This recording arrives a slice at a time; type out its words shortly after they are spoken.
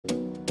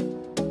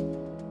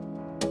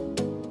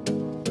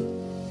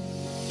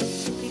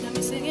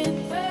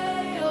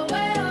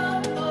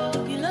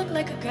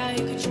how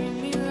you could treat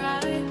me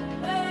right.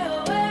 Way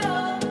oh, way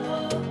oh,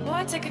 oh.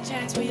 Boy, take a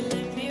chance, will you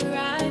let me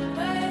ride?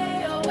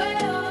 Way oh, way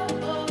oh,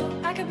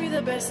 oh. I could be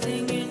the best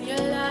thing in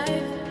your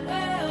life.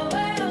 Way oh,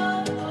 way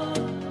oh, oh.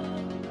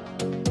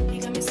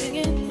 You got me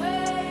singing.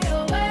 Way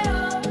oh, way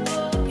oh,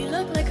 oh. You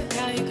look like a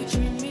guy, you could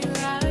treat me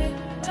right.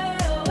 Way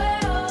oh,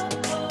 way oh,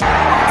 oh.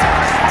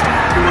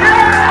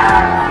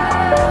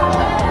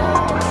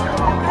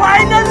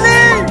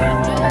 Finally!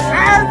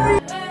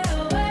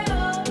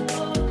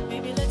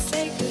 Maybe let's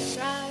take a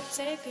drive,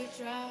 take a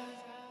drive.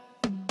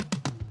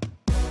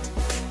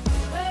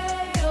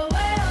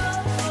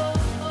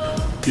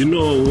 You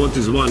know what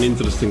is one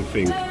interesting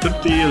thing?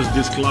 30 years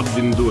this club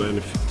didn't do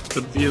anything.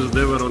 30 years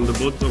they were on the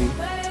bottom,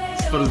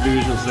 first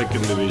division,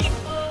 second division.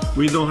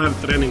 We don't have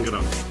training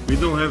ground, we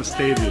don't have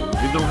stadium,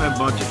 we don't have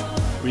budget.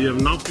 We have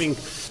nothing,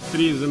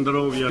 3 years in a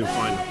row we are in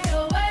final.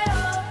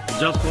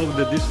 Just hope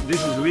that this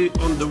is we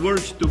on the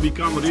verge to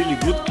become a really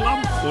good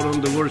club or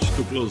on the verge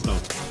to close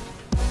down.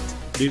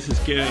 This is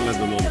KL at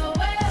the moment.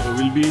 So it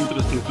will be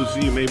interesting to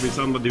see, maybe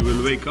somebody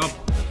will wake up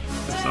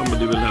and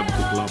somebody will have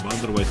to club,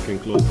 otherwise can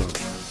close down.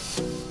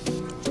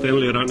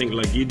 Stanley running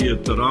like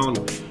idiot around,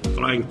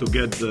 trying to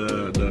get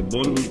the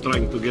bond,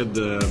 trying to get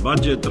the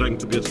budget, trying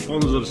to get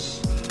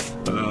sponsors.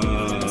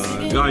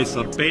 Guys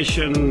are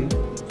patient,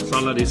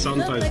 salary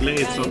sometimes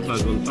late,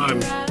 sometimes on time.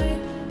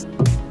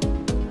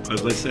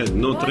 As I said,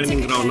 no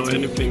training ground, no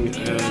anything,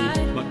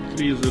 and but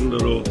 3 years in a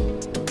row,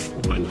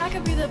 fine.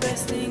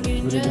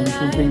 Berikan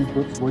sumping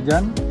untuk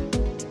Bojan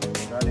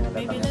dengan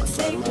datangnya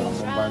baru yang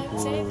membantu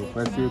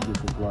Persib di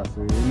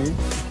situasi ini.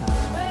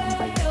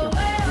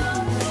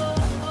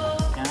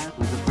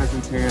 With the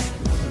present here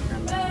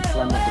and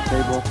front of the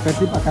table,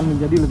 Persib akan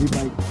menjadi lebih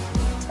baik.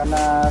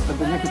 Karena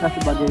tentunya kita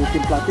sebagai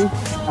tim pelatih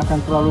akan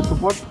selalu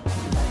support.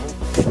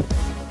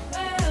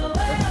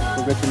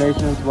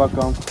 Congratulations,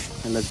 welcome,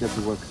 and let's get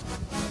to work.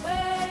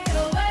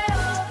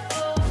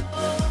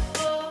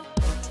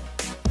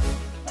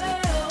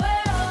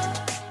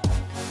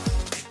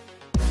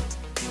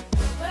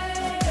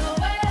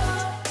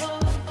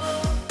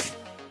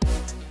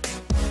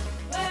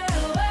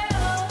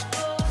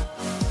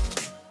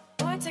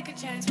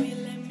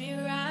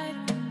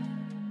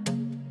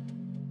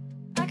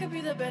 Be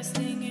the best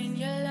thing in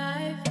your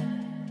life.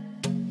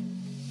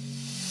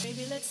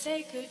 Maybe let's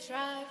take a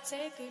drive,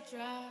 take a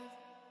drive.